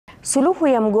Suluhu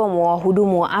ya mgomo wa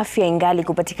wahudumu wa afya ingali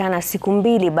kupatikana siku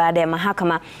mbili baada ya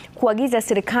mahakama kuagiza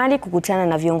serikali kukutana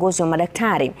na viongozi wa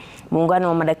madaktari. Muungano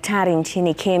wa madaktari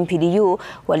nchini KMPDU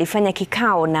walifanya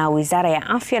kikao na wizara ya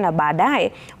afya na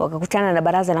baadaye wakakutana na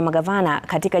baraza la magavana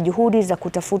katika juhudi za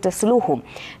kutafuta suluhu.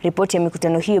 Ripoti ya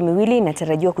mikutano hiyo miwili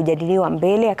inatarajiwa kujadiliwa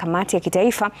mbele ya kamati ya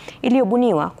kitaifa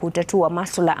iliyobuniwa kutatua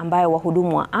masuala ambayo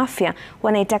wahudumu wa afya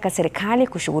wanaitaka serikali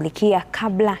kushughulikia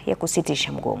kabla ya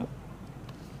kusitisha mgomo.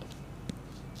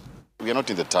 We are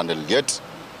not in the tunnel yet.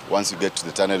 Once you get to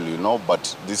the tunnel, you know,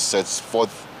 but this sets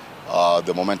forth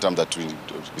the momentum that we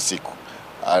seek.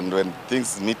 And when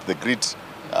things meet the grid,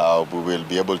 we will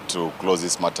be able to close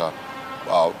this matter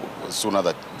sooner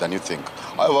than you think.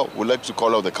 However, we'd like to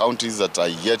call out the counties that are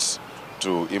yet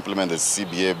to implement the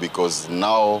CBA because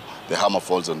now the hammer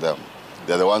falls on them.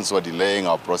 They're the ones who are delaying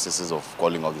our processes of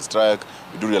calling off the strike.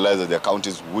 We do realize that there are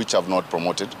counties which have not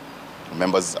promoted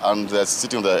members and they're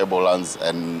sitting on their able hands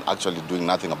and actually doing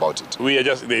nothing about it. We are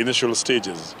just in the initial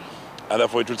stages, and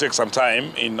therefore it will take some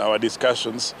time in our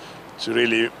discussions to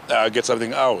really get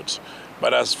something out.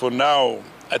 But as for now,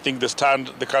 I think the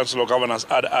stand the Council of Governors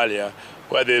had earlier,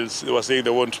 where they were saying they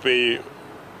won't pay,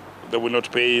 they will not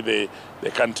pay, they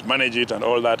can't manage it and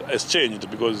all that, has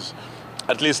changed, because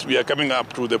at least we are coming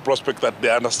up to the prospect that they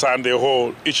understand the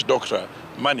whole, each doctor,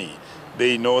 money.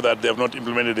 They know that they have not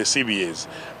implemented the CBAs,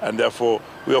 and therefore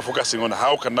we are focusing on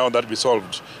how can now that be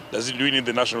solved. Do we need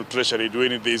the National Treasury? Do we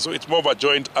need this? So it's more of a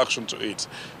joint action to it.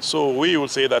 So we will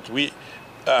say that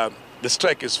the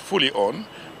strike is fully on,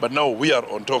 but now we are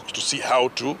on talk to see how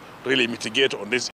to really mitigate on this.